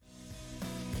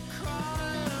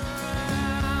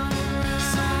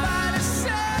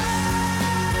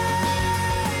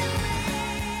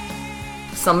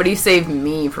Somebody save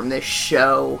me from this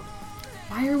show.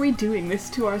 Why are we doing this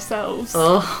to ourselves?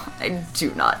 Ugh, I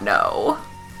do not know.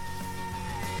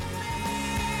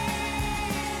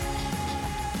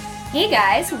 Hey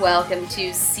guys, welcome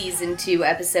to Season 2,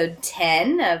 Episode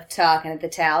 10 of Talking at the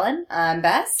Talon. I'm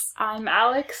Bess. I'm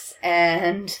Alex.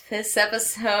 And this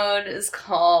episode is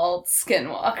called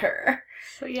Skinwalker.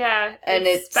 So yeah, and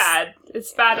it's bad.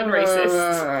 It's bad and racist.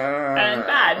 And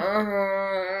bad.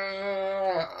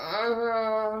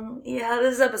 Yeah,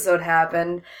 this episode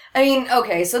happened. I mean,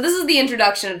 okay, so this is the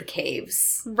introduction of the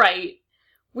caves. Right.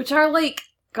 Which are like,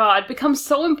 God, become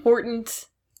so important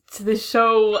to the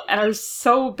show and are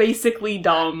so basically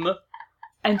dumb.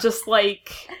 And just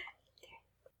like,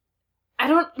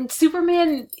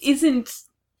 Superman isn't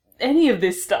any of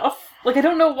this stuff. Like, I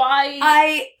don't know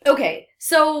why. Okay,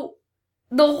 so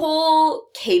the whole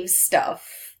cave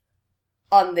stuff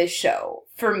on this show,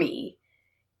 for me,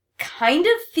 kind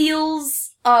of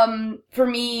feels, for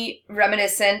me,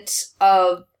 reminiscent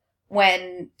of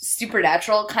when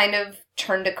Supernatural kind of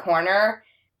turned a corner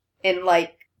in,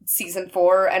 like, Season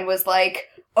 4 and was like,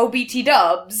 oh, BT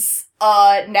dubs,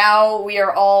 now we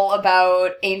are all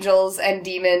about angels and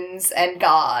demons and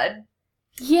God.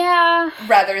 Yeah.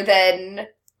 Rather than,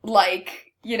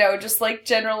 like, you know, just, like,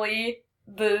 generally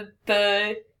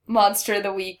the Monster of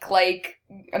the Week, like,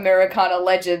 Americana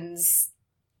Legends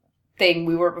thing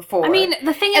we were before. I mean,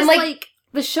 the thing is, like,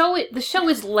 the show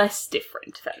is less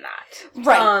different than that.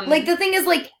 Right. Like, the thing is,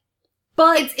 like,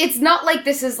 but it's not like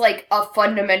this is, like, a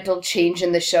fundamental change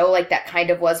in the show like that kind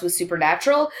of was with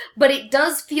Supernatural, but it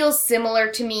does feel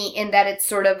similar to me in that it's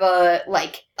sort of a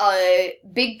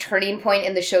big turning point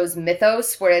in the show's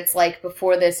mythos, where it's like,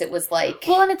 before this it was like...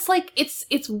 Well, and it's like,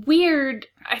 it's weird,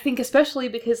 I think, especially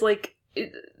because, like,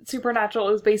 Supernatural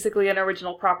is basically an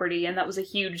original property, and that was a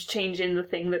huge change in the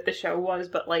thing that the show was,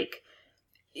 but, like,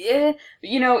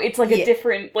 you know, it's like a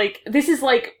different, like, this is,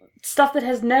 like, stuff that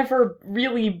has never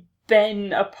really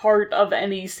been a part of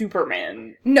any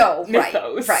Superman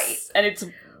mythos. Right. And it's...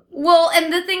 Well,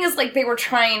 and the thing is, like, they were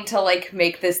trying to, like,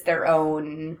 make this their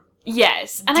own...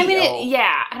 Yes. And deal. I mean,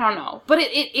 I don't know. But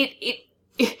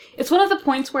it's one of the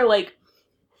points where, like,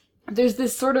 there's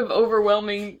this sort of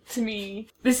overwhelming, to me,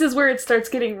 this is where it starts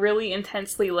getting really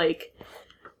intensely, like,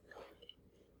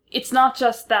 it's not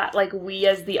just that, like, we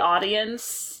as the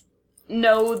audience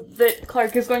know that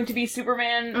Clark is going to be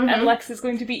Superman and Lex is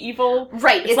going to be evil.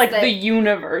 Right. It's like the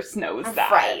universe knows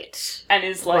that. Right. And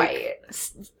is, like,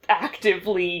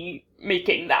 actively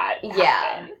making that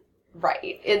happen.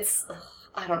 Right. It's,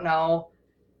 I don't know.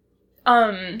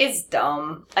 It's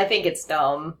dumb. I think it's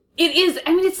dumb. It is.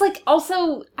 I mean, it's like,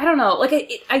 also, I don't know,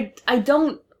 like, I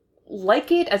don't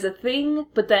like it as a thing,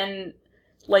 but then,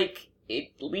 like, it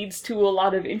leads to a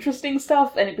lot of interesting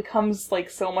stuff, and it becomes, like,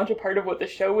 so much a part of what the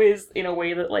show is in a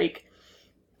way that, like,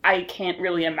 I can't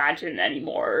really imagine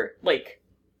anymore, like,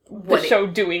 the show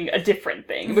doing a different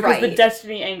thing. Because the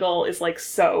Destiny angle is, like,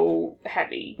 so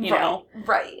heavy, you know?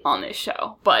 Right. On this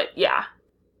show. But, yeah.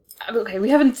 Okay, we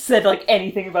haven't said, like,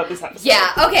 anything about this episode. Yeah,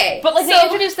 okay. But, like, they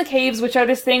introduce the caves, which are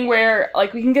this thing where,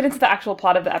 like, we can get into the actual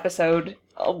plot of the episode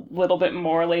a little bit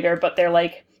more later, but they're,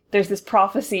 like, there's this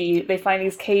prophecy, they find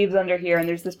these caves under here, and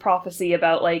there's this prophecy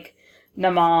about, like,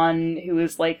 Naman, who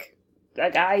is, like, a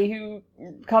guy who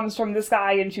comes from the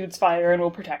sky and shoots fire and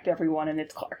will protect everyone, and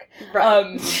it's Clark.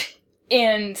 Right.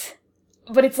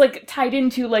 But it's, like, tied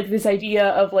into, like, this idea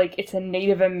of, like, it's a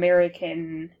Native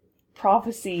American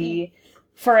prophecy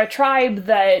for a tribe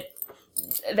that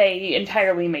they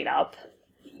entirely made up.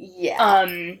 Yeah.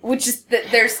 Which is,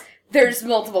 there's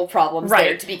multiple problems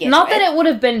there to begin with. Not that it would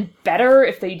have been better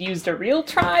if they'd used a real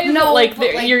tribe. No, like,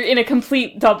 but, like, you're in a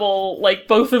complete double, like,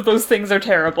 both of those things are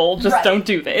terrible, just don't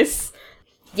do this.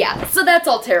 Yeah, so that's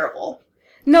all terrible.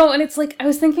 No, and it's like, I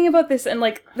was thinking about this, and,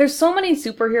 like, there's so many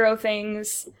superhero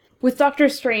things, with Doctor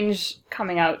Strange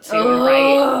coming out soon,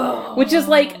 right? Which is,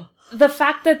 like, the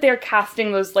fact that they're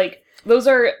casting those, like, those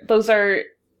are,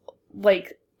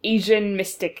 like, Asian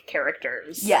mystic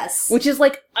characters. Yes. Which is,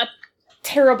 like, a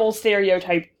terrible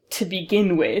stereotype to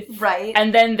begin with. Right.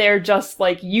 And then they're just,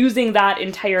 like, using that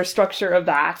entire structure of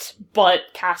that, but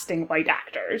casting white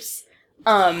actors.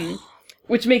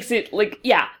 Which makes it, like,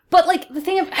 yeah. But, like, the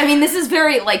thing of... I mean, this is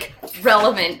very, like,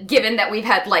 relevant, given that we've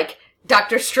had, like,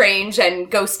 Doctor Strange and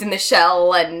Ghost in the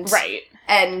Shell and... Right.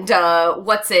 And,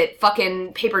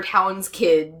 fucking Paper Towns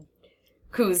kid,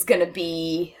 who's gonna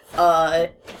be,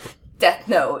 Death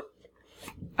Note.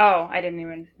 Oh, I didn't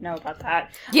even know about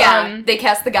that. Yeah, they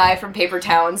cast the guy from Paper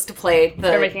Towns to play the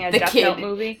They're making a Death kid. Note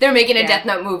movie? They're making a Death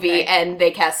Note movie, and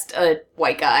they cast a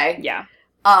white guy. Yeah.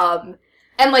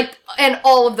 And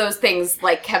all of those things,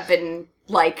 like, have been,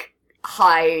 like,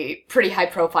 pretty high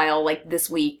profile, like, this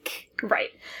week. Right.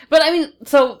 But I mean,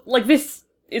 so, like, this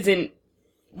isn't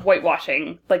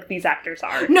whitewashing like these actors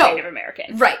are Native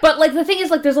American. Right. But, like, the thing is,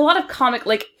 like, there's a lot of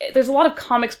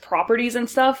comics properties and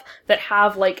stuff that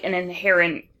have, like, an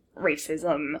inherent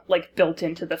racism, like, built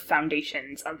into the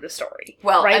foundations of the story.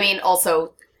 Well, right? I mean,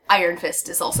 also, Iron Fist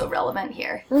is also relevant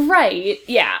here. Right,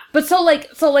 yeah. But so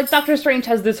Doctor Strange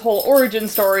has this whole origin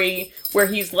story where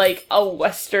he's, like, a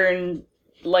Western,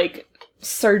 like,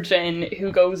 surgeon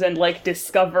who goes and, like,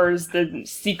 discovers the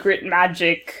secret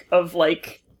magic of,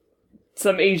 like,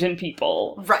 some Asian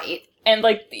people. Right. And,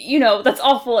 like, you know, that's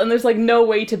awful, and there's, like, no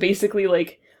way to basically,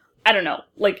 like, I don't know,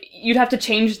 like, you'd have to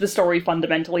change the story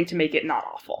fundamentally to make it not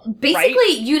awful. Basically,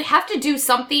 right? You'd have to do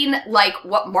something like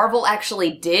what Marvel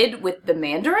actually did with the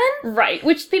Mandarin. Right,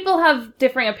 which people have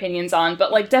differing opinions on,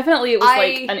 but, like, definitely it was,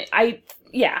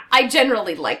 I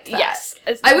generally liked that. Yes.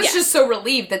 I was just so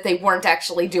relieved that they weren't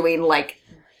actually doing, like,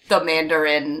 the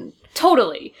Mandarin...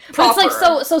 Totally. Proper. But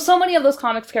it's like, so many of those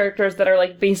comics characters that are,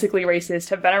 like, basically racist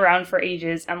have been around for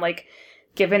ages, and, like,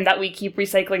 given that we keep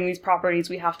recycling these properties,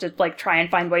 we have to, like, try and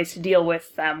find ways to deal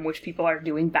with them, which people are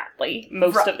doing badly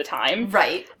most of the time.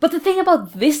 Right. But the thing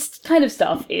about this kind of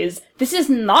stuff is, this is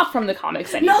not from the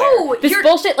comics anywhere. No! This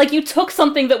bullshit, like, you took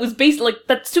something that was based, like,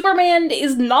 that Superman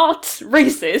is not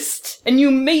racist, and you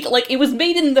made, like, it was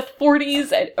made in the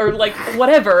 40s, or, like,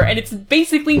 whatever, and it's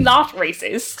basically not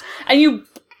racist, and you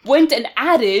went and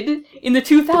added, in the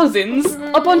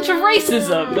 2000s, a bunch of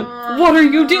racism. What are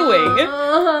you doing?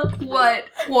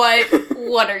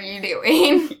 What are you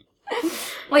doing?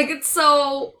 Like, it's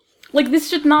so... Like, this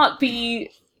should not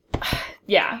be...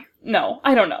 Yeah. No.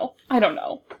 I don't know.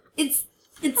 It's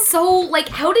so, like,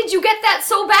 how did you get that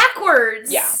so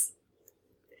backwards? Yeah.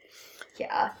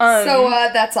 Yeah. So,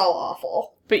 that's all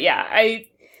awful. But yeah,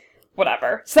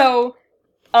 whatever. So,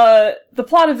 the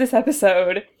plot of this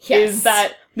episode is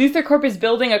that Luthor Corp is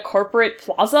building a corporate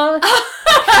plaza,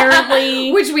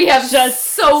 apparently. Which we have just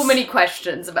so many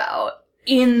questions about.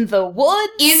 In the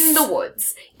woods? In the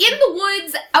woods. In the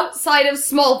woods outside of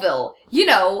Smallville. You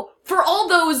know, for all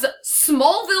those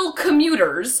Smallville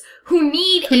commuters who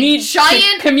need a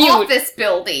giant office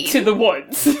building. To the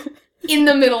woods. In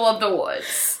the middle of the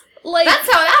woods. Like,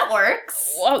 that's how that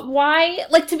works. Why?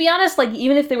 Like, to be honest, like,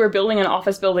 even if they were building an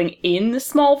office building in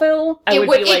Smallville, I would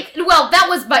be like... Well, that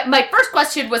was... My first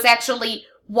question was actually,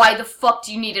 why the fuck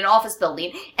do you need an office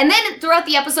building? And then throughout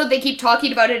the episode, they keep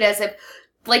talking about it as if,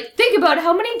 like, think about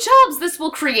how many jobs this will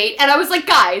create. And I was like,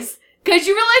 guys, because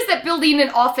you realize that building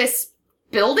an office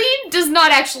building does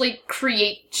not actually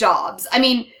create jobs. I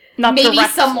mean, not maybe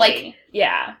directly. some, like...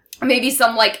 Yeah. Maybe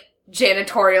some, like,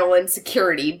 janitorial and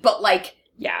security, but, like...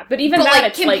 Yeah, but even that,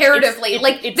 like, comparatively,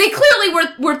 they clearly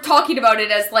were talking about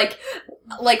it as, like,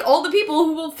 all the people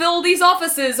who will fill these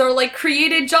offices are, like,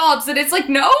 created jobs, and it's like,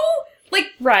 no?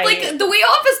 Like, right. Like, the way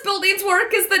office buildings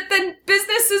work is that then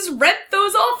businesses rent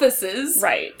those offices.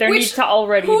 Right. There needs to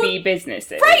already be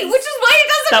businesses. Right, which is why it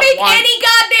doesn't make any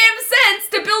goddamn sense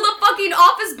to build a fucking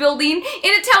office building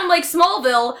in a town like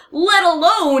Smallville, let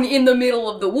alone in the middle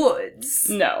of the woods.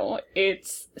 No,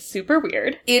 it's super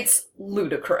weird. It's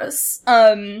ludicrous.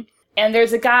 And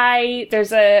there's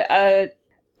a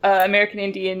American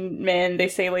Indian man, they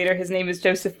say later his name is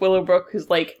Joseph Willowbrook, who's,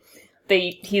 like,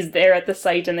 he's there at the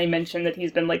site and they mention that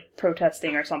he's been, like,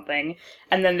 protesting or something.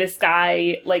 And then this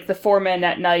guy, like, the foreman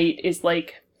at night is,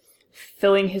 like,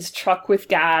 filling his truck with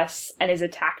gas and is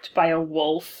attacked by a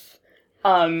wolf.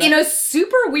 In a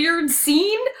super weird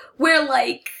scene where,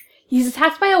 like... He's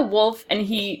attacked by a wolf and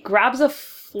he grabs a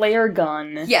flare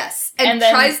gun. Yes, and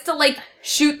then tries to, like,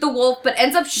 shoot the wolf, but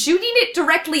ends up shooting it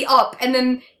directly up, and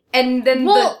then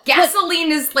the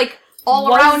gasoline is, like,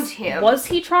 all around him. Was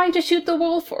he trying to shoot the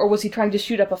wolf, or was he trying to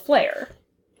shoot up a flare?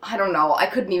 I don't know. I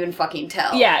couldn't even fucking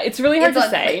tell. Yeah, it's really hard to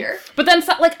say. But then,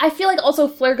 like, I feel like also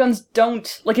flare guns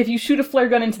don't... Like, if you shoot a flare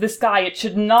gun into the sky, it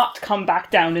should not come back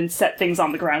down and set things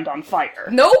on the ground on fire.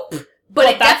 Nope! But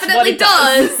it definitely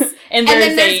does. And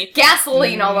there's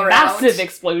gasoline all around. Massive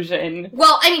explosion.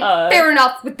 Well, I mean, fair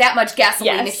enough. With that much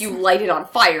gasoline, if you light it on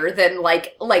fire, then,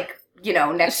 like, you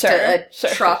know, next to a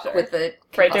truck with the...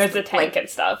 Right, there's a tank and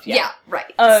stuff. Yeah,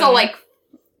 right. So, like,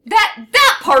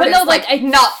 that part is, like,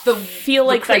 not the feel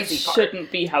like the that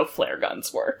shouldn't be how flare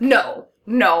guns work. No.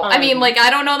 I mean, like, I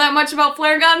don't know that much about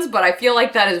flare guns, but I feel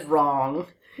like that is wrong.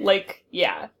 Like,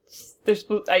 yeah. There's,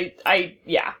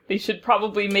 they should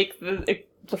probably make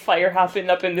the fire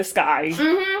happen up in the sky,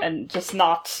 and just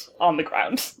not on the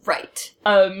ground. Right.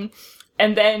 And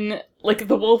then, like,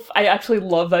 the wolf, I actually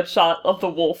love that shot of the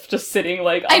wolf just sitting,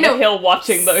 like, on the hill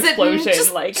watching the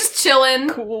explosion, just chilling.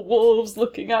 Cool wolves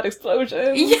looking at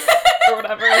explosions. Yeah. or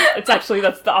whatever. It's actually,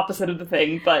 that's the opposite of the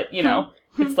thing, but, you know,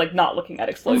 it's like not looking at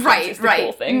explosions is the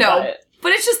cool thing. No.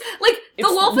 But it's just, like,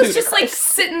 the wolf is just, like,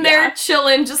 sitting there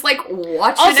chilling, just, like,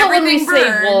 watching also, everything burn. Also,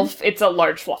 when we say wolf, it's a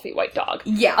large, fluffy white dog.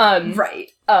 Yeah,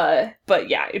 right. But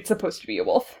yeah, it's supposed to be a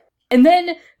wolf. And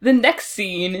then the next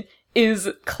scene is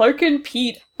Clark and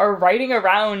Pete are riding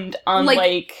around on,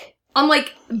 on,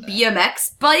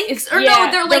 BMX bikes? Or yeah,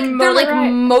 no, they're like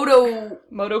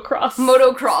motocross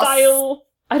style.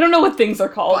 I don't know what things are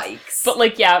called. Bikes. But,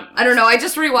 like, yeah. I don't know, I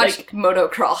just rewatched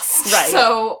motocross. Right.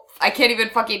 So, I can't even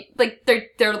fucking, like,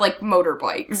 they're like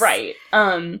motorbikes. Right.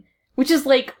 Which is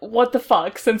like, what the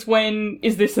fuck? Since when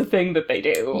is this a thing that they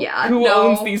do? Yeah. Who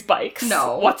owns these bikes?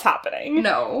 No. What's happening?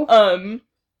 No.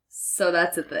 So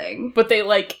that's a thing. But they,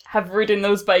 like, have ridden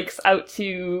those bikes out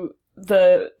to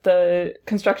the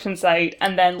construction site,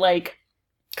 and then, like,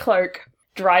 Clark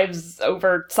drives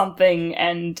over something,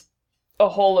 and a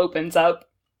hole opens up,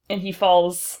 and he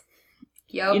falls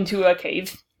into a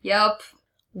cave. Yep.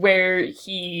 Where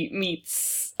he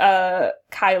meets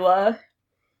Kyla,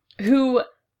 who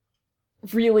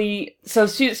really... So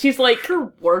she's like...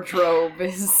 Her wardrobe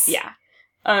is... Yeah.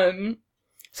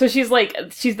 So she's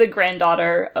the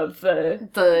granddaughter of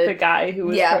the guy who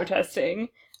was protesting.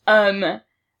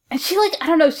 And she, like, I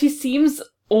don't know, she seems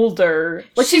older.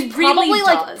 Like, she's probably, really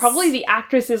like, probably the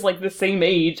actress is, like, the same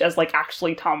age as, like,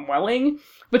 actually Tom Welling.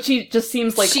 But she just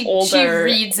seems, like, older. She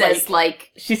reads as,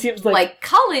 like... She seems, like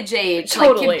college age,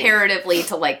 totally. Like, comparatively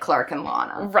to, like, Clark and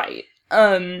Lana. Right.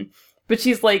 But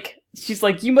she's like,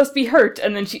 you must be hurt,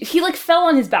 and then he, like, fell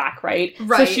on his back, right?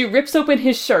 Right. So she rips open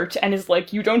his shirt and is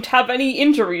like, you don't have any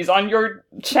injuries on your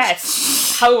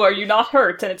chest. How are you not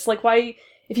hurt? And it's like, why...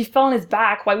 If he fell on his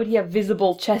back, why would he have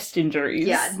visible chest injuries?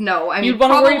 Yeah, no, I mean, you'd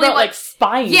want to worry about, like,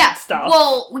 spine stuff.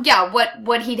 Well, yeah,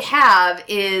 what he'd have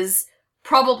is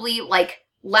probably, like,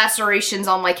 lacerations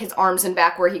on, like, his arms and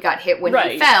back where he got hit when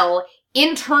he fell,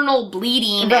 internal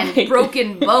bleeding, and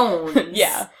broken bones.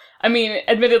 Yeah. I mean,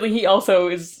 admittedly, he also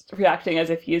is reacting as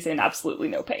if he is in absolutely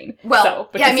no pain. Well,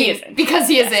 he isn't. Because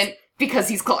he isn't, because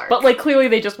he's Clark. But, like, clearly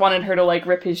they just wanted her to, like,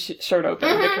 rip his shirt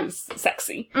open because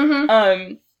sexy.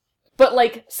 Mm-hmm. But,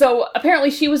 like, so, apparently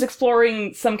she was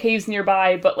exploring some caves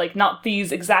nearby, but, like, not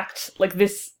these exact, like,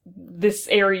 this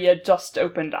area just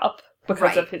opened up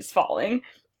because of his falling.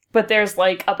 But there's,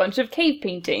 like, a bunch of cave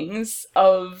paintings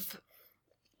of,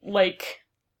 like,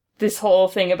 this whole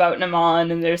thing about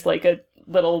Naman, and there's, like, a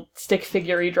little stick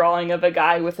figure-y drawing of a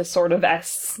guy with a sword of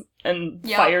S and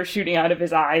fire shooting out of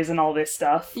his eyes and all this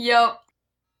stuff. Yep.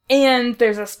 And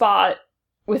there's a spot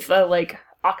with a, like,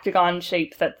 octagon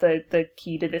shape that the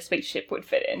key to the spaceship would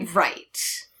fit in. Right.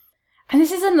 And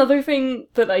this is another thing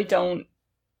that I don't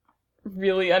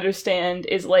really understand,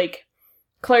 is, like,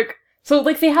 Clark... So,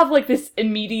 like, they have, like, this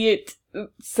immediate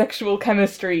sexual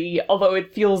chemistry, although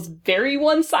it feels very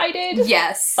one-sided.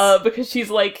 Yes. Because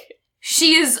she's, like...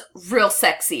 She is real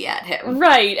sexy at him.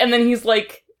 Right, and then he's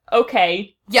like,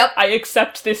 okay. Yep. I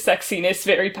accept this sexiness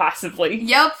very passively.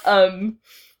 Yep.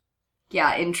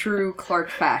 Yeah, in true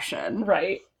Clark fashion.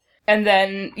 Right. And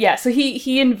then, yeah, so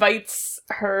he invites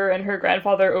her and her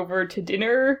grandfather over to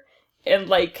dinner, and,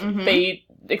 like, they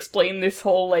explain this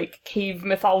whole, like, cave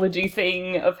mythology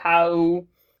thing of how...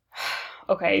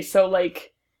 Okay, so,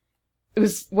 like, it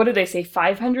was, what did they say,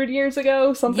 500 years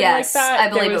ago? Something like that? I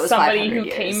believe there was somebody who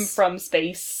came from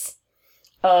space.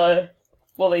 Well,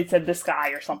 they said the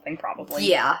sky or something, probably.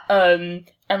 Yeah.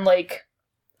 And, like,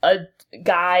 a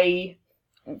guy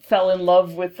fell in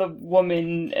love with a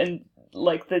woman, and,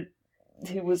 like,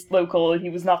 who was local, and he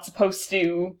was not supposed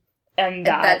to, and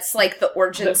that's, like, the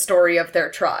origin story of their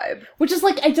tribe. Which is,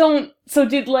 like, so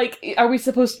did, like, are we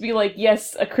supposed to be like,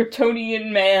 yes, a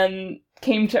Kryptonian man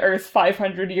came to Earth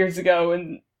 500 years ago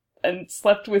and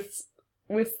slept with...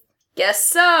 Guess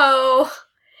so.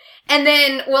 And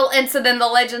then, so then the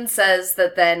legend says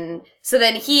that then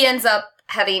he ends up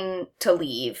having to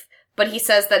leave, but he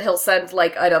says that he'll send,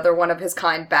 like, another one of his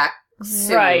kind back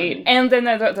soon. Right. And then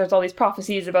there's all these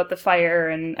prophecies about the fire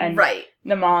and right.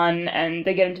 Naman, and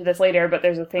they get into this later, but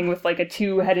there's a thing with, like, a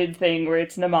two-headed thing where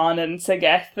it's Naman and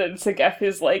Segeth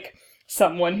is, like,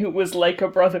 someone who was like a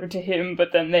brother to him,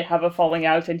 but then they have a falling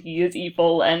out and he is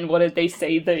evil, and what did they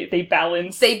say? They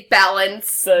balance... They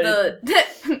balance they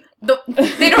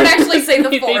don't actually say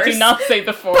the Force. They do not say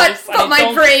the Force. But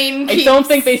my brain keeps... I don't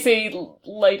think they say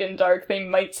light and dark. They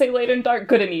might say light and dark.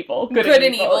 Good and evil. Good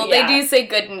and evil. Yeah. They do say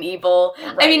good and evil.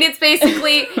 Right. I mean, it's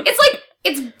basically...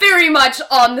 It's very much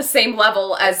on the same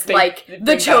level as,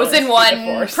 the Chosen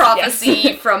One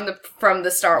prophecy from the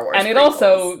Star Wars And it prequels.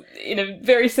 also, in a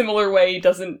very similar way,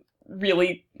 doesn't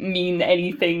really mean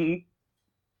anything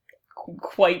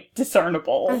quite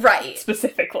discernible. Right.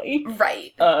 Specifically.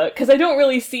 Right. Because I don't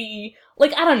really see,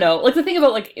 like, I don't know, like, the thing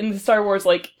about, like, in the Star Wars,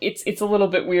 like, it's a little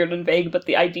bit weird and vague, but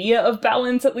the idea of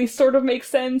balance at least sort of makes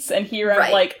sense, and here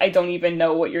I'm like, I don't even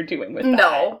know what you're doing with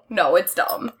that. No, it's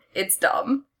dumb. It's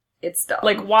dumb. It's dumb.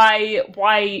 Like,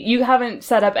 why, you haven't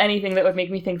set up anything that would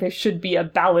make me think there should be a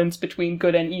balance between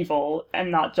good and evil, and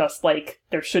not just, like,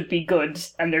 there should be good,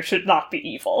 and there should not be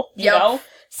evil, you know?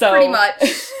 So pretty much.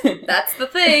 That's the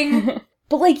thing.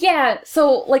 But, like, yeah,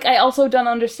 so, like, I also don't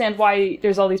understand why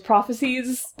there's all these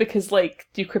prophecies, because, like,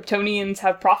 do Kryptonians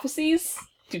have prophecies?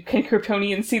 Can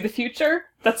Kryptonians see the future?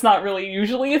 That's not really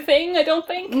usually a thing, I don't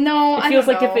think. No, It feels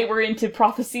like if they were into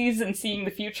prophecies and seeing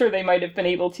the future, they might have been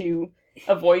able to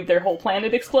avoid their whole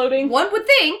planet exploding. One would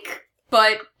think,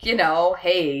 but, you know,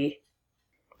 hey.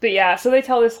 But yeah, so they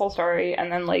tell this whole story,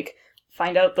 and then, like,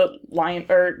 find out that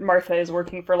Martha is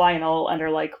working for Lionel, and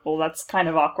are like, well, that's kind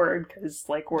of awkward, because,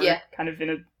 like, we're kind of in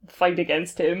a fight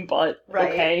against him, but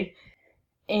okay.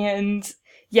 And,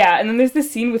 yeah, and then there's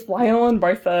this scene with Lionel and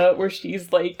Martha, where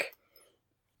she's, like,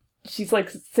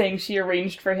 saying she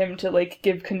arranged for him to, like,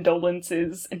 give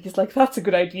condolences, and he's like, that's a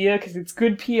good idea, because it's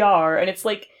good PR, and it's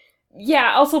like,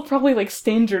 yeah, also probably, like,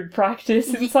 standard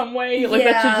practice in some way, like,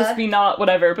 that should just be not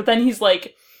whatever, but then he's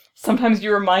like, sometimes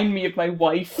you remind me of my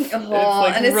wife. Oh,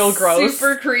 and it's real gross.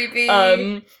 Super creepy.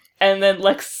 And then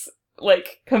Lex,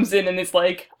 like, comes in and is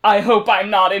like, I hope I'm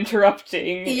not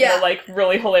interrupting. Yeah. In a, like,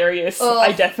 really hilarious,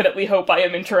 I definitely hope I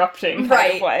am interrupting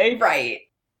kind of way. Right.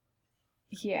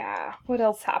 Yeah. What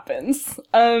else happens?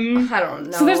 I don't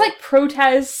know. So there's, like,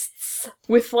 protests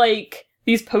with, like,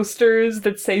 these posters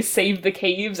that say Save the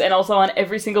Caves, and also on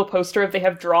every single poster they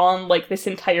have drawn, like, this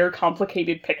entire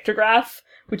complicated pictograph,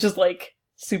 which is, like,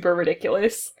 super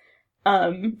ridiculous.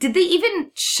 Did they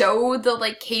even show the,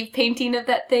 like, cave painting of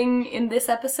that thing in this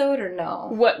episode, or no?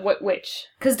 Which?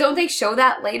 Because don't they show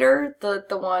that later? The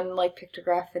one, like,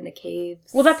 pictograph in the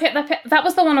caves? Well, that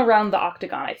was the one around the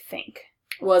octagon, I think.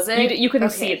 Was it? You couldn't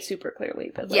see it super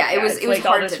clearly, but, like, yeah, it was like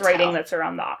hard all this to writing tell. that's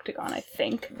around the octagon, I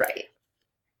think. Right.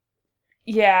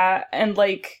 Yeah, and,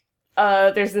 like,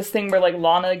 there's this thing where, like,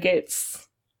 Lana gets,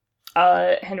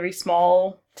 Henry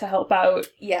Small to help out.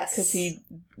 Yes. Because he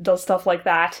does stuff like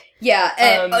that. Yeah,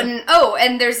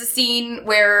 and there's a scene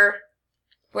where,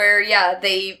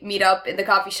 they meet up in the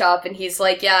coffee shop, and he's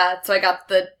like, yeah, so I got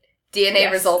the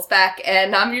DNA results back,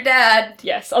 and I'm your dad.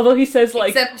 Yes, although he says,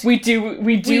 like, Except we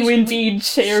do indeed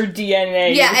share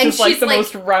DNA, yeah, which and is, like, she's the like,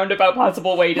 most roundabout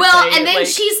possible way to say well, it. and then like,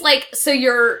 she's like, so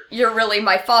you're really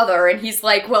my father, and he's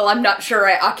like, well, I'm not sure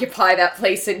I occupy that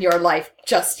place in your life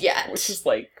just yet. which is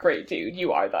like, great dude,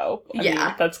 you are, though. I Yeah.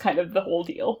 mean, that's kind of the whole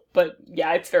deal. But,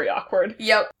 yeah, it's very awkward.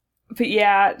 Yep. But,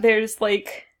 yeah, there's,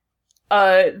 like,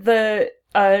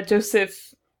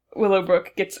 Joseph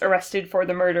Willowbrook gets arrested for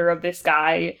the murder of this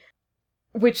guy,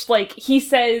 which, like, he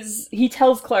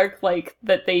tells Clark, like,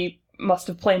 that they must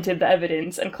have planted the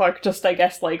evidence, and Clark just, I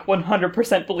guess, like,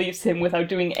 100% believes him without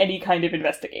doing any kind of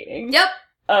investigating. Yep.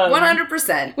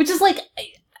 100%. Which is, like,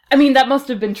 I mean, that must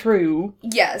have been true.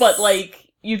 Yes. But, like,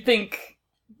 you'd think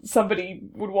somebody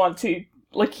would want to,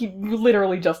 like, he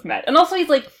literally just met. And also he's,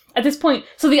 like, at this point,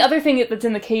 so the other thing that's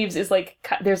in the caves is, like,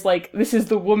 there's, like, this is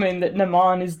the woman that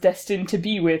Naman is destined to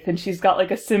be with, and she's got,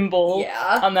 like, a symbol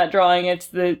on that drawing. It's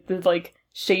the, like,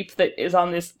 shape that is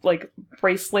on this, like,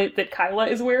 bracelet that Kyla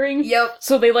is wearing. Yep.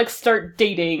 So they, like, start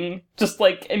dating, just,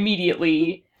 like,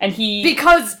 immediately, and he...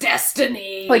 Because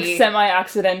destiny! Like,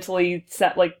 semi-accidentally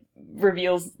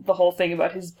reveals the whole thing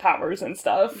about his powers and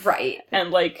stuff. Right.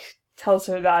 And, like, tells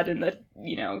her that, and that,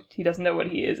 you know, he doesn't know what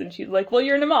he is, and she's like, well,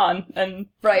 you're Naman, and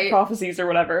prophecies or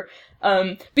whatever.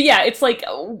 But yeah, it's like,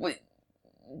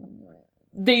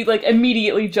 they, like,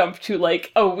 immediately jump to,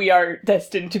 like, oh, we are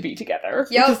destined to be together.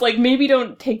 Yep. Which is, like, maybe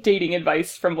don't take dating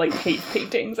advice from, like, cave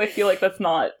paintings. I feel like that's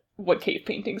not what cave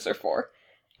paintings are for.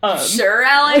 Sure,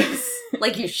 Alex?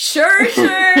 Like, you sure?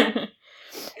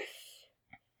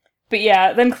 But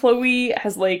yeah, then Chloe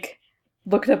has, like,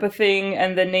 looked up a thing,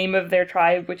 and the name of their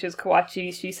tribe, which is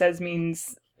Kawachi, she says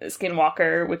means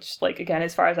skinwalker, which, like, again,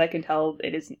 as far as I can tell,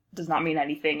 does not mean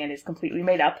anything and is completely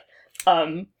made up.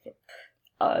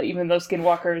 Even though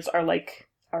skinwalkers are, like,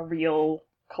 a real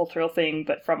cultural thing,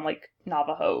 but from, like,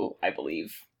 Navajo, I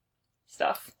believe,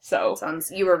 stuff. So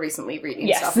you were recently reading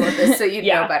yes. stuff about this, so you'd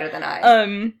know better than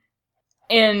I.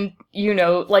 And, you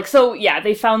know, like, so, yeah,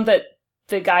 they found that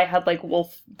the guy had, like,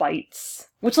 wolf bites.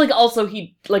 Which, like, also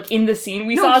he, like, in the scene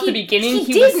we saw at the beginning,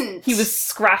 he was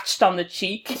scratched on the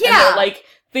cheek. Yeah. And they're like,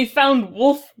 they found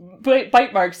wolf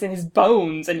bite marks in his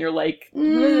bones, and you're like,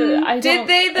 I don't... Did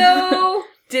they, though?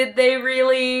 Did they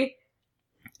really?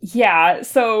 Yeah,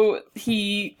 so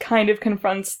he kind of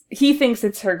confronts... He thinks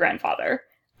it's her grandfather.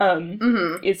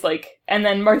 Mm-hmm. It's like... And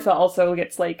then Martha also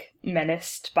gets, like,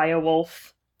 menaced by a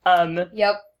wolf.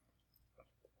 Yep.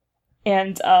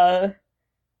 And,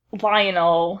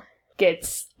 Lionel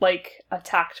gets, like,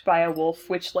 attacked by a wolf,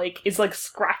 which, like, is, like,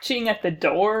 scratching at the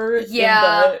door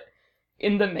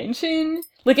in the mansion.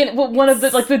 Like, one of the,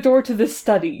 like, the door to the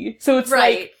study. So it's,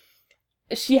 like,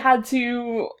 she had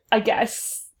to, I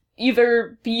guess,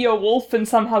 either be a wolf and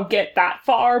somehow get that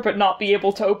far, but not be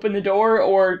able to open the door,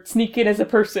 or sneak in as a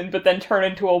person, but then turn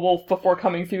into a wolf before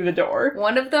coming through the door.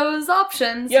 One of those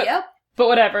options, Yep. But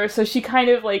whatever, so she kind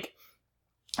of, like,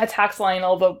 attacks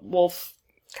Lionel, the wolf.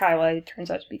 Kyla, it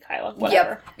turns out to be Kyla,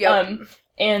 whatever. Yep.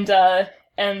 And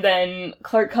then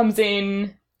Clark comes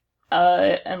in,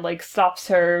 and, like, stops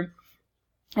her,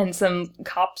 and some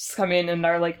cops come in and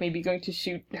are, like, maybe going to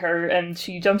shoot her, and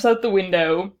she jumps out the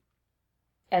window,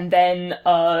 and then,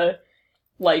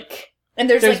 like... And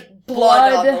there's like,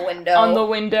 blood on the window. On the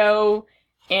window,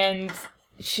 and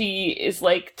she is,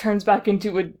 like, turns back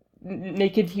into a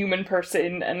naked human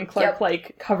person, and Clark,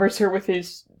 like, covers her with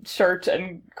his shirt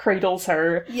and cradles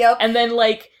her. Yep. And then,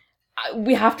 like,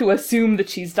 we have to assume that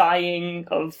she's dying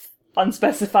of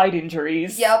unspecified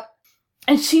injuries. Yep.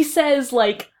 And she says,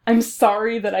 like, I'm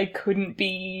sorry that I couldn't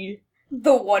be...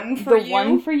 The one for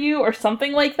you, or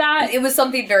something like that. It was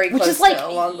something very close, which is like,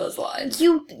 along those lines.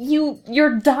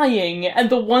 You're dying, and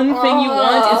the one thing you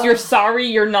want is you're sorry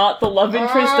you're not the love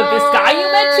interest of this guy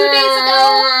you met 2 days ago.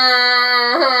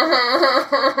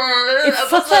 It's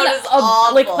such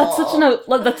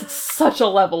that's such a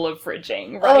level of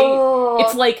fridging, right? Oh,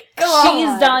 it's like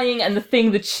she's dying, and the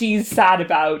thing that she's sad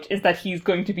about is that he's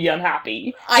going to be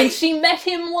unhappy. And she met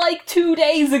him like 2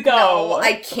 days ago. No,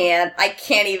 I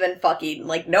can't even fucking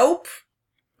nope.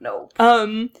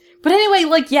 But anyway,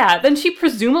 like, yeah, then she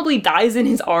presumably dies in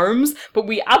his arms, but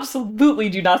we absolutely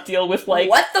do not deal with, like...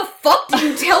 What the fuck did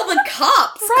you tell the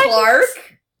cops,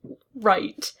 Clark?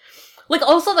 Right. Like,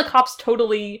 also the cops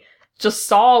totally just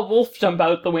saw a wolf jump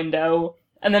out the window,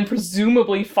 and then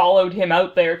presumably followed him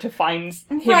out there to find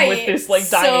him with this, like,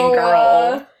 dying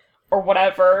girl. Or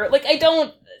whatever. Like,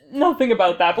 nothing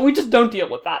about that, but we just don't deal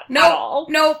with that at all.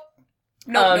 Nope.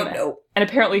 And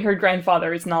apparently her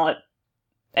grandfather is not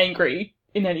angry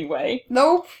in any way.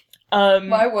 Nope.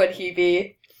 Why would he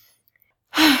be?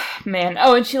 Man.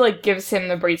 Oh, and she, like, gives him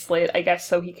the bracelet, I guess,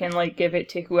 so he can, like, give it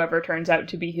to whoever turns out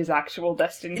to be his actual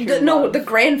destined true love. The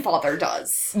grandfather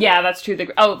does. Yeah, that's true. The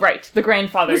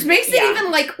grandfather. Which makes it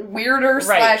even, like, weirder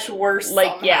 / worse like,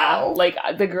 somehow. Yeah, like,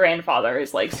 the grandfather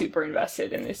is, like, super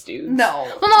invested in this dude. No.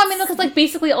 Well, no, I mean, because, like,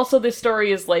 basically also this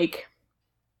story is, like...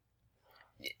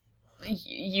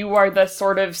 You are the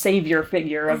sort of savior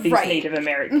figure of these Native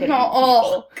American people.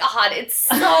 Oh, God, it's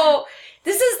so...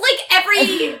 This is, like,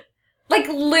 every... Like,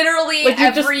 literally like,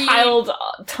 you've every... just piled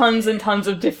tons and tons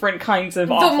of different kinds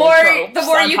of awful The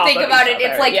more you on think top of about each it,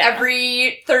 it's other. like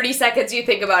every 30 seconds you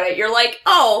think about it, you're like,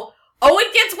 oh,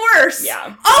 it gets worse.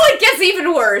 Yeah. Oh, it gets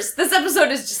even worse. This episode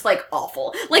is just, like,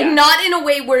 awful. Like, not in a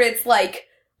way where it's like...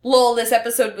 lol, this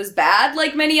episode was bad,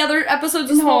 like many other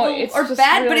episodes of Smallville are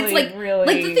bad, but it's like,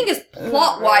 like, the thing is,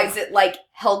 plot-wise, it, like,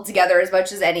 held together as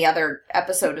much as any other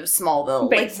episode of Smallville.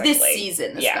 Basically. Like, this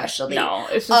season, especially. No,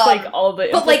 it's just, like, all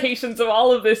the implications of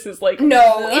all of this is, like...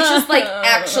 No, it's just, like,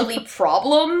 actually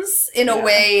problems in a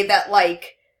way that,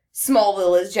 like,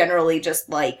 Smallville is generally just,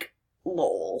 like,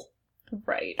 lol.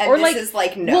 Right. And or this is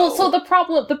like, no. Well, so the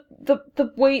problem,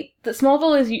 the way that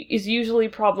Smallville is usually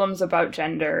problems about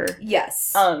gender.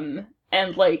 Yes.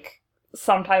 And like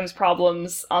sometimes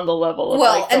problems on the level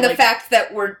of the fact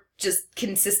that we're just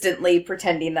consistently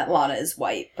pretending that Lana is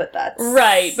white, but that's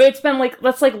right. But it's been like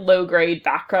that's like low grade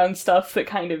background stuff that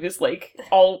kind of is like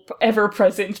all ever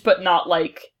present, but not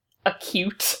like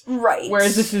acute. Right.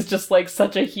 Whereas this is just, like,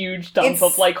 such a huge dump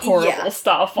of, like, horrible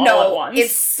stuff all at once.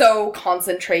 It's so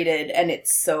concentrated, and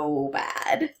it's so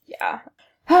bad. Yeah.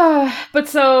 But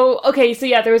so, okay, so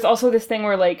yeah, there was also this thing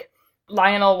where, like,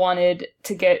 Lionel wanted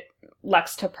to get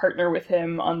Lex to partner with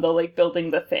him on the, like,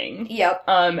 building the thing. Yep.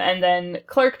 And then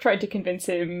Clark tried to convince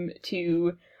him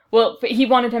to... Well, he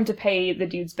wanted him to pay the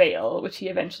dude's bail, which he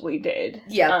eventually did.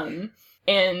 Yeah.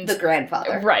 And the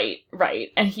grandfather. Right.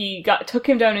 And he took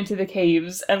him down into the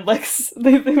caves, and Lex,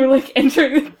 they were, like,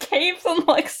 entering the caves, and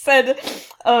Lex said,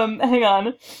 hang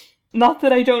on, not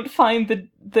that I don't find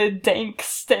the dank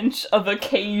stench of a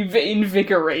cave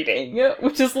invigorating,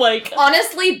 which is, like...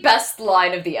 Honestly, best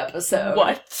line of the episode.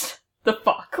 What the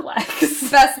fuck, Lex?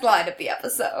 Best line of the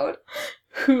episode.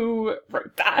 Who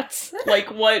wrote that? Like,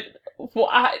 what?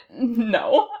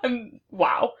 No.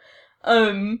 Wow.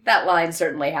 That line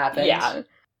certainly happened. Yeah.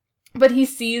 But he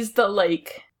sees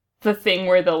the thing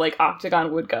where the,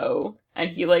 octagon would go, and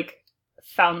he,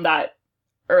 found that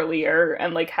earlier,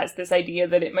 and, has this idea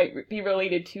that it might be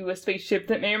related to a spaceship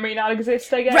that may or may not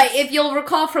exist, I guess. Right, if you'll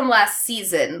recall from last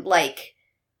season,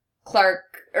 Clark,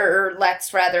 or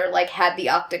Lex, rather, had the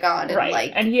octagon, and,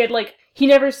 right. And he had, he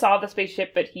never saw the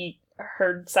spaceship, but he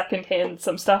heard secondhand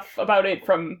some stuff about it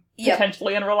from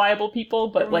potentially unreliable people,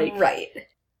 but, Right.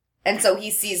 And so he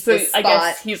sees the spot. I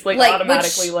guess he's,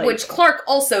 automatically, which Clark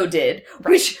also did,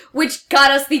 right. which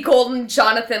got us the golden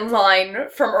Jonathan line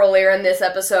from earlier in this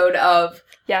episode of,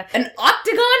 an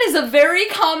octagon is a very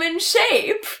common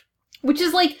shape. Which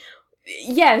is,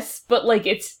 yes, but,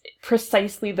 it's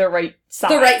precisely the right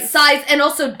size. The right size, and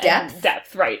also depth. And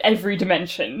depth, right. Every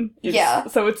dimension. Yeah.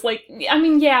 So it's but,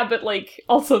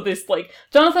 also this,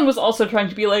 Jonathan was also trying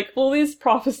to be well, these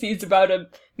prophecies about a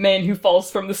man who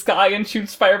falls from the sky and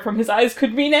shoots fire from his eyes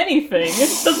could mean anything.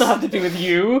 It doesn't have to do with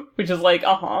you. Which is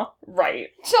right.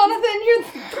 Jonathan, you're...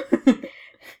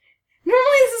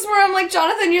 Normally this is where I'm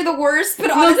Jonathan, you're the worst,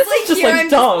 but honestly, just, here I'm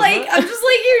dumb.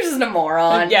 you're just a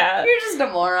moron. Yeah. You're just a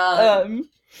moron.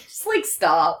 Just,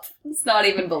 stop. It's not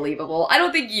even believable. I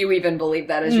don't think you even believe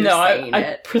that as you're saying it.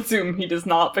 I presume he does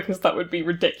not, because that would be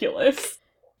ridiculous.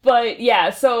 But,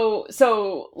 yeah, so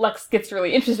Lex gets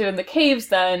really interested in the caves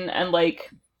then, and,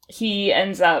 he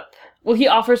ends up... Well, he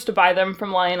offers to buy them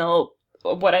from Lionel.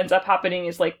 What ends up happening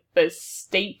is, the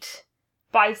state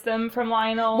buys them from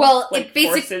Lionel. Well, it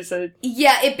basically... forces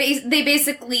they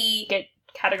basically... get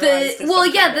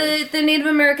categorized the Native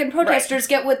American protesters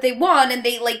get what they want, and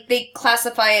they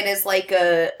classify it as,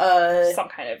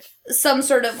 some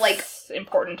sort of,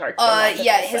 important archaeological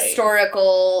site.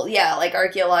 Historical,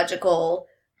 archaeological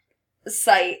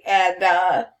site, and,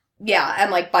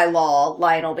 and, by law,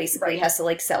 Lionel basically has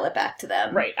to, sell it back to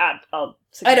them. Right, at a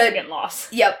significant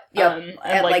loss. Yep. And,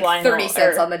 Lionel, 30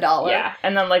 cents on the dollar. Yeah,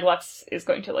 and then, Lex is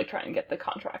going to, try and get the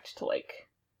contract to,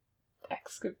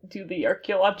 do the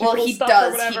archaeological stuff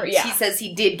or whatever. He says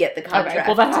he did get the contract. Okay,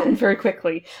 well, that happened very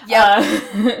quickly.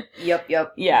 Yep.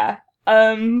 Yep. Yeah.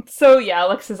 So yeah,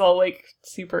 Lex is all,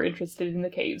 super interested in the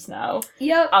caves now.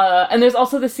 Yep. And there's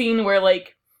also the scene where,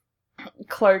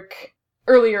 Clark,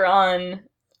 earlier on,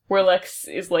 where Lex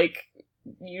is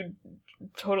you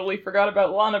totally forgot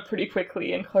about Lana pretty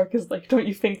quickly, and Clark is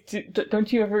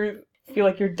don't you ever feel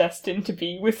like you're destined to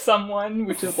be with someone?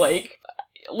 Which is,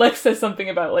 Lex says something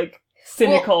about,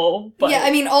 cynical, but... Yeah,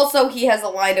 I mean, also he has a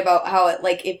line about how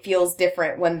it feels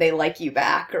different when they like you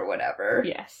back, or whatever.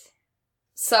 Yes.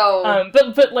 So...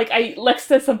 But Lex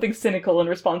says something cynical in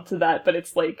response to that, but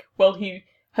it's well, he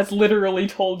has literally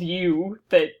told you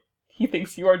that he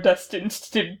thinks you are destined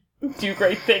to do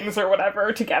great things or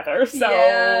whatever together,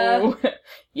 so...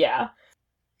 Yeah.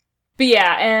 But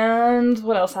yeah, and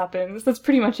what else happens? That's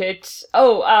pretty much it.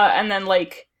 Oh, and then,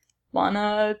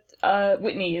 Lana,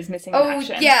 Whitney is missing in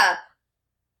action. Oh, yeah.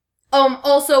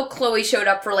 Also, Chloe showed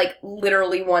up for,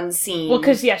 literally one scene. Well,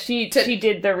 because, she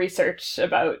did the research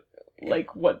about,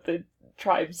 what the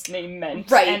tribe's name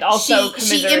meant. Right. And also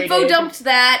she info dumped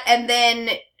that, and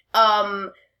then,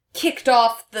 kicked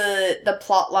off the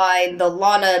plot line, the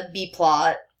Lana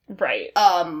B-plot. Right.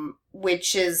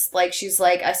 Which is, she's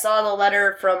I saw the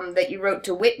letter that you wrote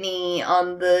to Whitney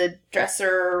on the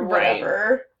dresser, or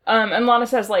whatever. Right. And Lana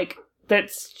says,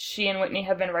 that she and Whitney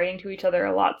have been writing to each other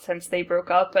a lot since they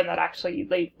broke up, and that actually,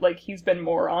 he's been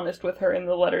more honest with her in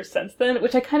the letters since then,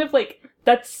 which I kind of,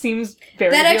 that seems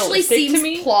very realistic to me. That actually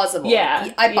seems plausible.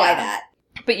 Yeah. I buy that.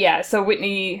 But yeah, so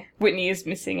Whitney is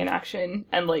missing in action,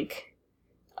 and,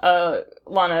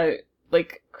 Lana,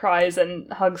 cries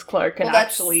and hugs Clark, and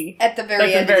actually... at the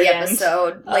very end of the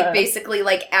episode. Basically,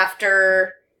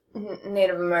 after...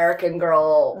 Native American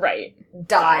girl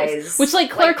dies. Which,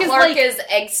 Clark is Clark is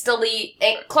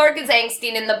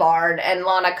angsting in the barn, and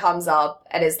Lana comes up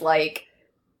and is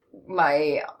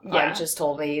my aunt just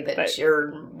told me that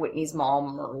you're Whitney's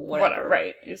mom, or whatever.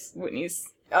 Right. Is Whitney's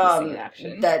missing in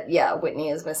action. Whitney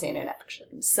is missing in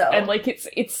action. So. And,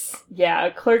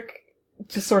 Clark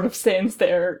just sort of stands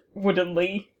there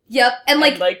woodenly. Yep, and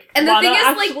and the Lana thing is,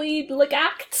 actually,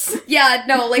 acts. Yeah,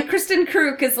 no, Kristen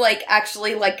Kruk is,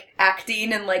 actually,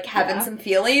 acting and, having some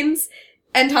feelings,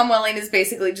 and Tom Welling is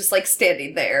basically just,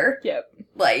 standing there. Yep.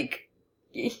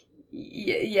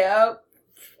 Yep.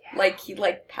 He,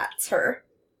 pats her.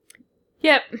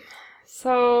 Yep.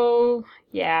 So,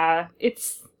 yeah,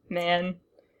 man.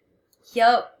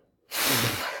 Yep.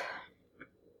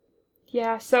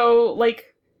 Yeah, so,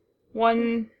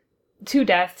 2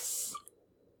 deaths.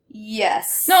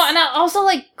 Yes. No, and also,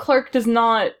 Clark does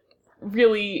not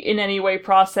really in any way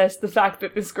process the fact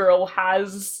that this girl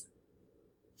has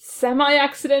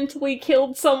semi-accidentally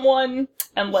killed someone,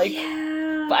 and, like...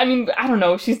 Yeah. I mean, I don't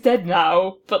know, she's dead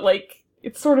now, but, like,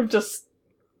 it's sort of just...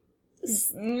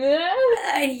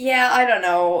 Yeah, I don't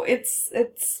know. It's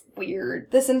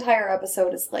weird. This entire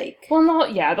episode is like... Well, no,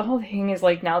 yeah, the whole thing is,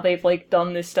 like, now they've, like,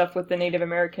 done this stuff with the Native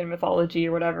American mythology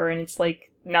or whatever, and it's,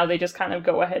 like, now they just kind of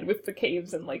go ahead with the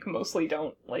caves and, like, mostly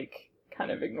don't, like, kind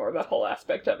of ignore that whole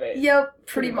aspect of it. Yep,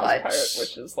 for pretty the most much. part,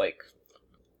 which is, like...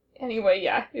 Anyway,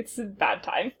 yeah, it's a bad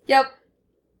time. Yep.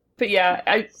 But yeah,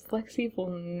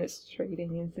 flexibleness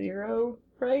rating is 0,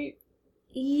 right?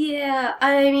 Yeah,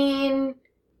 I mean...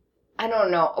 I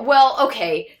don't know. Well,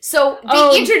 okay, so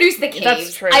they introduced the caves.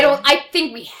 That's true. I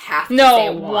think we have to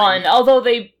say one. Although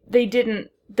they didn't...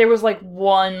 There was, like,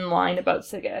 one line about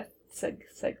Segeth.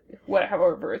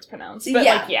 However it's pronounced. But,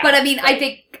 yeah, but I mean,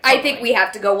 right. I think we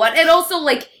have to go one. And also,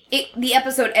 like, the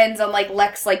episode ends on, like,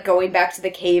 Lex, like, going back to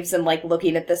the caves and, like,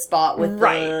 looking at the spot with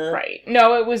Right.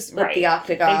 No, it was, with the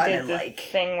octagon they did and, the like...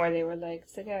 thing where they were, like,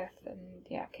 Segeth and,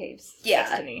 caves,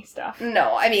 destiny stuff.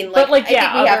 No, I mean, like, but, like, I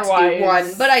think we have to do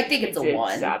one, but I think it's a did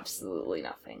 1. Absolutely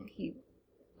nothing. He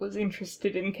was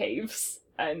interested in caves,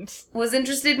 and...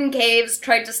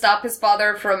 tried to stop his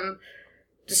father from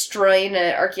destroying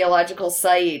an archaeological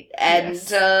site, and,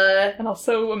 yes. And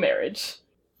also a marriage.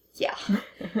 Yeah.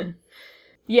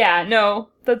 Yeah, no,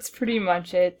 that's pretty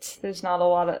much it. There's not a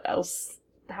lot else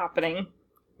happening.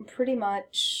 Pretty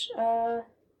much.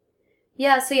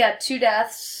 Yeah, so yeah, 2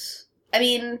 deaths. I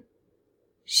mean,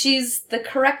 she's the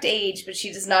correct age, but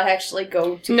she does not actually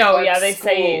go to Clark's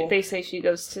school. They say she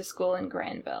goes to school in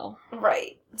Granville.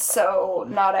 Right. So,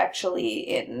 not actually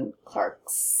in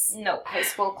Clark's high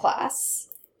school class.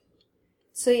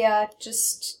 So yeah,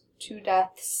 just 2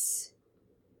 deaths.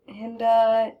 And,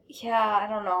 yeah, I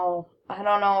don't know. I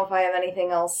don't know if I have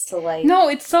anything else to, like... No,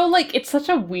 it's so, like, it's such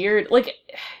a weird, like,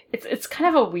 it's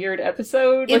kind of a weird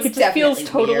episode. Like, it just feels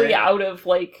totally weird. Out of,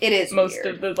 like, it is most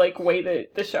weird. of the, like, way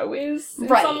that the show is, in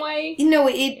right. some way. No,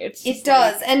 it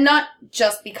does. Like... And not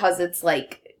just because it's,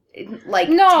 like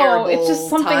no, terrible it's just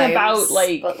something times, about,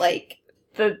 like... But, like...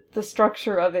 The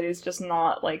structure of it is just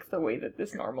not, like, the way that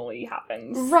this normally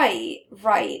happens. Right.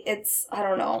 It's, I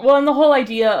don't know. Well, and the whole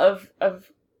idea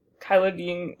of Kyla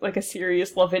being, like, a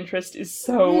serious love interest is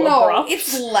so abrupt. No,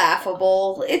 it's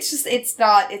laughable. It's just, it's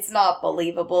not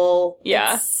believable.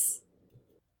 Yeah.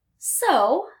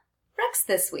 So, Rex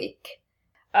this week.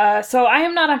 So I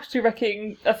am not actually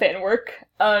wrecking a fan work,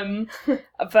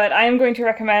 but I am going to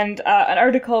recommend an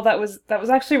article that was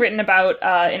actually written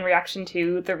about in reaction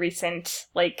to the recent,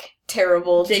 like,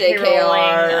 terrible J.K.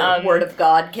 Rowling, Word of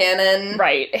God canon.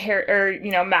 Right,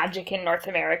 Magic in North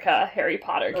America, Harry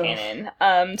Potter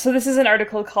canon. So this is an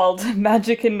article called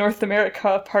Magic in North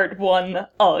America Part 1,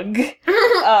 UGG.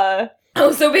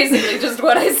 So basically just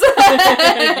what I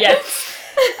said. Yes.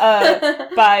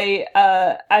 By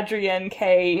Adrienne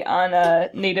K on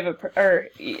on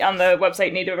the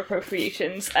website Native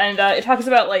Appropriations, and it talks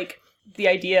about, like, the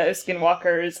idea of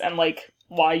skinwalkers and, like,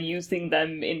 why using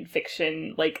them in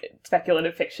fiction, like,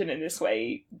 speculative fiction in this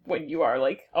way when you are,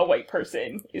 like, a white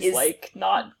person is like,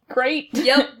 not great.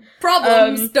 Yep.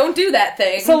 Problems. Don't do that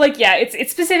thing. So, like, yeah,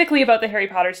 it's specifically about the Harry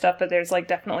Potter stuff, but there's, like,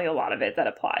 definitely a lot of it that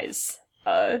applies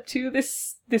to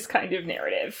this kind of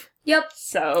narrative. Yep.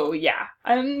 So, yeah,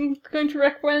 I'm going to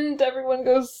recommend everyone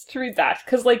goes to read that,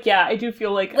 because, like, yeah, I do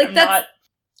feel like I'm not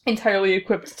entirely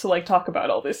equipped to, like, talk about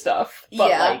all this stuff,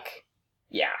 but, like,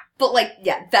 yeah. But, like,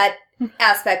 yeah, that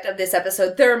aspect of this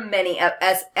episode, there are many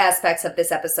aspects of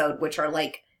this episode which are,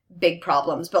 like, big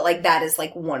problems, but, like, that is,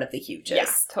 like, one of the hugest.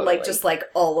 Yeah, totally. Like, just, like,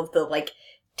 all of the, like,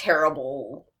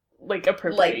 terrible... Like,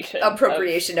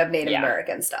 appropriation of Native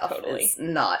American stuff. Totally. Is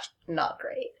not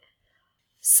great.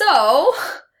 So...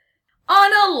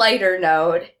 On a lighter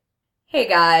note, hey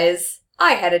guys,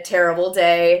 I had a terrible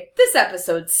day. This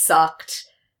episode sucked.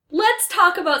 Let's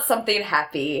talk about something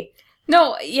happy.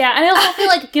 No, yeah, and I also feel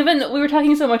like, given we were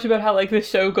talking so much about how, like, this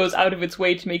show goes out of its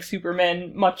way to make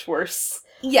Superman much worse.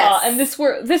 Yes. And this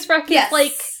rec is,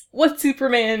 like, what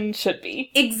Superman should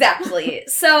be. Exactly.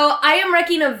 So, I am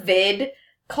wrecking a vid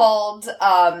called,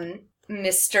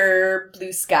 Mr.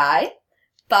 Blue Sky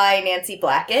by Nancy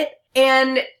Blackett,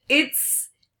 and it's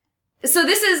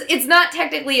not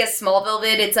technically a Smallville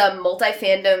vid, it's a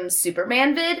multi-fandom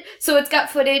Superman vid. So it's got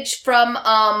footage from,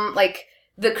 like,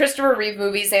 the Christopher Reeve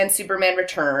movies and Superman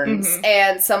Returns,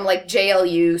 and some, like,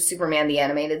 JLU Superman the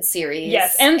Animated Series.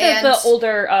 Yes, and the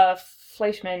older,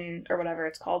 Fleischman, or whatever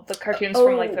it's called, the cartoons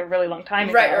from, like, the really long time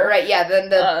ago. Right, yeah, then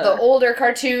the older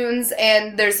cartoons,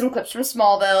 and there's some clips from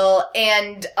Smallville,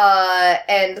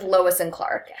 and Lois and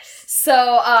Clark. Yes.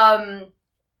 So,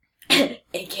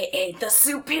 AKA the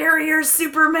superior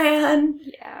Superman.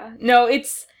 Yeah. No,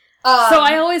 it's... So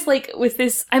I always, like, with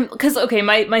this, because, okay,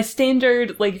 my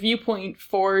standard, like, viewpoint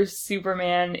for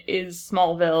Superman is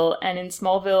Smallville, and in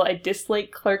Smallville, I dislike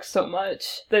Clark so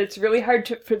much that it's really hard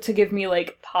to give me,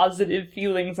 like, positive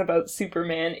feelings about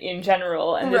Superman in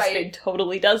general, and this thing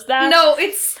totally does that. No,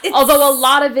 it's... Although a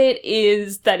lot of it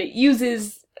is that it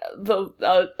uses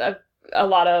a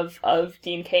lot of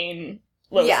Dean Cain,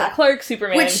 Lois and Clark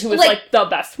Superman, who was, like, the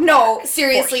best. No,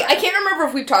 seriously, I can't remember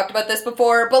if we've talked about this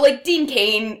before, but, like, Dean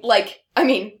Cain, like, I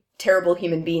mean, terrible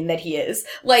human being that he is.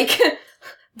 Like,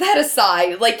 that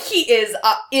aside, like, he is,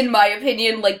 in my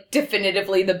opinion, like,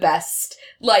 definitively the best.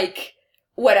 Like,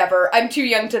 whatever. I'm too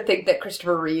young to think that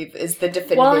Christopher Reeve is the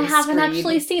definitive Well, I haven't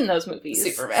actually seen those movies.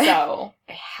 Superman. So.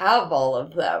 I have all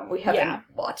of them. We haven't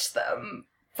watched them.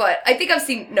 But I think I've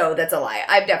seen... No, that's a lie.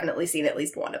 I've definitely seen at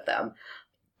least one of them.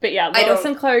 But yeah, Lois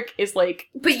and Clark is, like...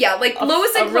 But yeah, like,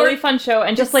 Lois and Clark... a really fun show,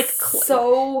 and just, like...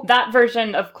 so... That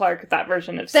version of Clark, that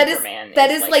version of Superman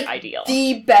is like, ideal.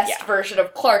 The best version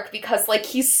of Clark, because, like,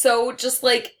 he's so just,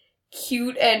 like,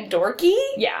 cute and dorky.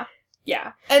 Yeah.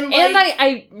 Yeah. And, like,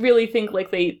 I really think,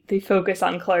 like, they focus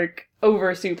on Clark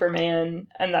over Superman,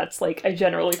 and that's, like, I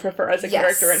generally prefer as a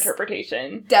character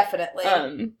interpretation.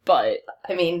 Definitely. But...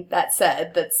 I mean, that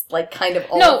said, that's, like, kind of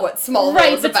all of what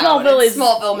Smallville is about.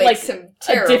 Smallville makes him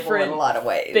terrible in a lot of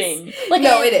ways. Thing. Like,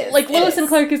 no, it is. Like, Lois and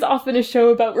Clark is often a show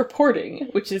about reporting,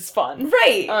 which is fun.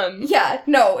 Right. Yeah,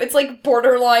 no, it's, like,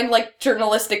 borderline, like,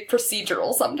 journalistic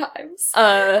procedural sometimes.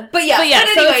 But yeah,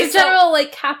 anyway, so it's a general,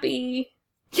 like, happy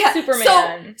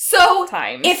Superman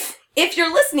times. If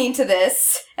you're listening to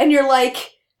this, and you're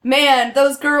like, man,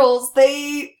 those girls,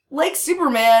 they like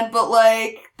Superman, but,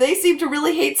 like, they seem to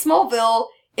really hate Smallville.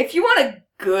 If you want a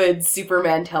good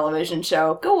Superman television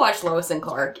show, go watch Lois and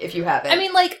Clark, if you haven't. I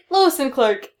mean, like, Lois and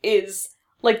Clark is,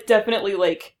 like, definitely,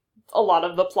 like, a lot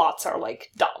of the plots are,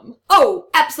 like, dumb. Oh,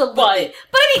 absolutely. But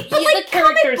I mean, but, like, the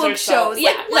characters comic book are shows,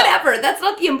 like, whatever. That's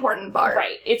not the important part.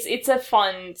 Right. It's a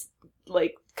fun,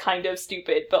 like, kind of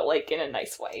stupid, but, like, in a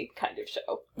nice way kind of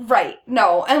show. Right.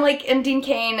 No. And, like, and Dean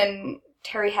Cain and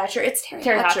Terry Hatcher. It's Terry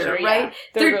Hatcher, right? Yeah.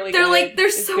 They're really they're good. Like,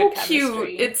 they're so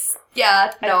cute. It's,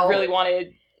 yeah, no. I really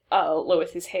wanted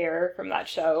Lois's hair from that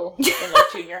show in,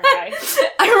 like, junior high.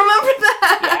 I remember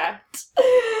that!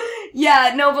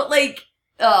 Yeah, no, but, like,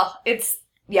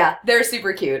 they're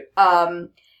super cute. So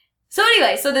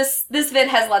anyway, so this vid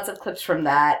has lots of clips from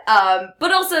that.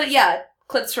 But also,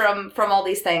 clips from all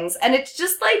these things. And it's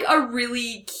just, like, a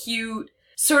really cute...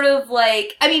 sort of,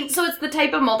 like, I mean, so it's the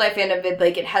type of multi-fandom vid,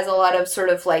 like, it has a lot of sort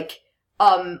of, like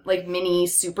mini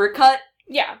supercut.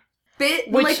 Yeah.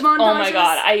 Bit, which, like, montages. Oh my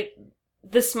god,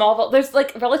 the Smallville, there's,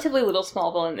 like, relatively little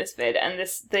Smallville in this vid, and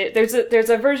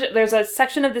there's a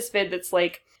section of this vid that's,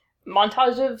 like,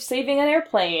 montage of saving an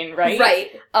airplane, right?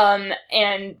 Right.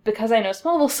 And because I know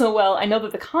Smallville so well, I know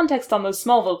that the context on those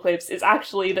Smallville clips is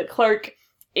actually that Clark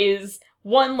is...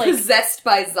 one, like... possessed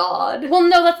by Zod. Well,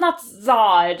 no, that's not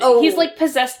Zod. Oh. He's, like,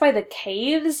 possessed by the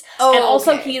caves. Oh, and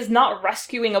also, okay. he is not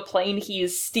rescuing a plane, he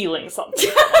is stealing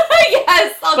something.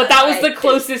 Yes! But that was the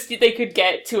closest they could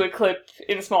get to a clip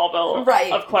in Smallville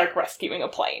of Clark rescuing a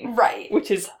plane. Right. Which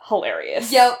is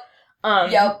hilarious. Yep.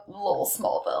 Little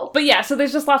Smallville. But yeah, so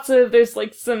there's just there's,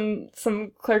 like, some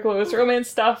Clark Lois romance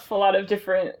stuff, a lot of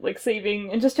different, like,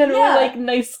 saving, and just generally, like,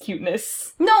 nice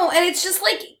cuteness. No, and it's just,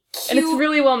 like... cute. And it's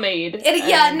really well made.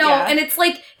 And it's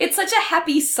like, it's such a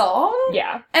happy song.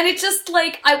 Yeah. And it's just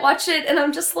like, I watch it and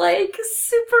I'm just like,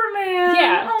 Superman.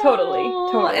 Yeah, totally.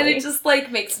 And it just like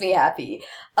makes me happy.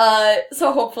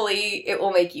 So hopefully it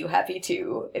will make you happy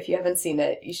too. If you haven't seen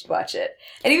it, you should watch it.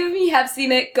 And even if you have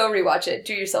seen it, go rewatch it.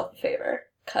 Do yourself a favor.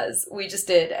 'Cause we just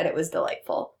did and it was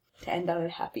delightful. To end on a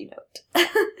happy note.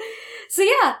 So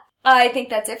yeah. I think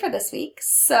that's it for this week.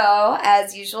 So,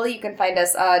 as usual, you can find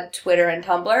us on Twitter and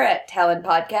Tumblr at Talon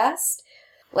Podcast.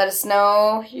 Let us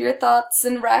know your thoughts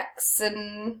and recs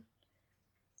and,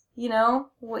 you know,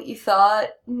 what you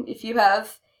thought. If you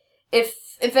have,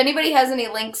 if anybody has any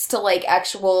links to, like,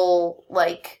 actual,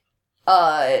 like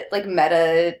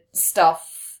meta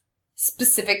stuff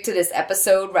specific to this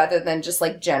episode rather than just,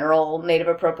 like, general native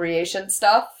appropriation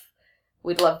stuff.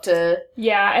 We'd love to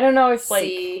I don't know if,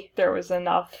 like, there was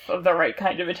enough of the right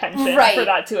kind of attention for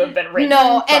that to have been written.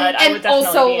 No, and I would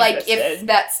also, like, interested. if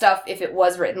that stuff, if it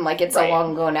was written, like, it's so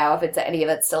long ago now, if any of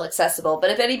it's still accessible. But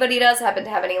if anybody does happen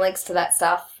to have any links to that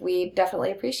stuff, we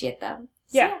definitely appreciate them.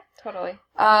 So, totally.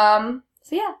 So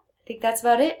yeah, I think that's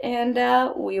about it, and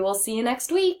we will see you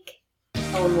next week.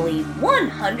 Only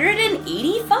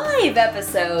 185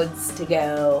 episodes to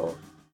go.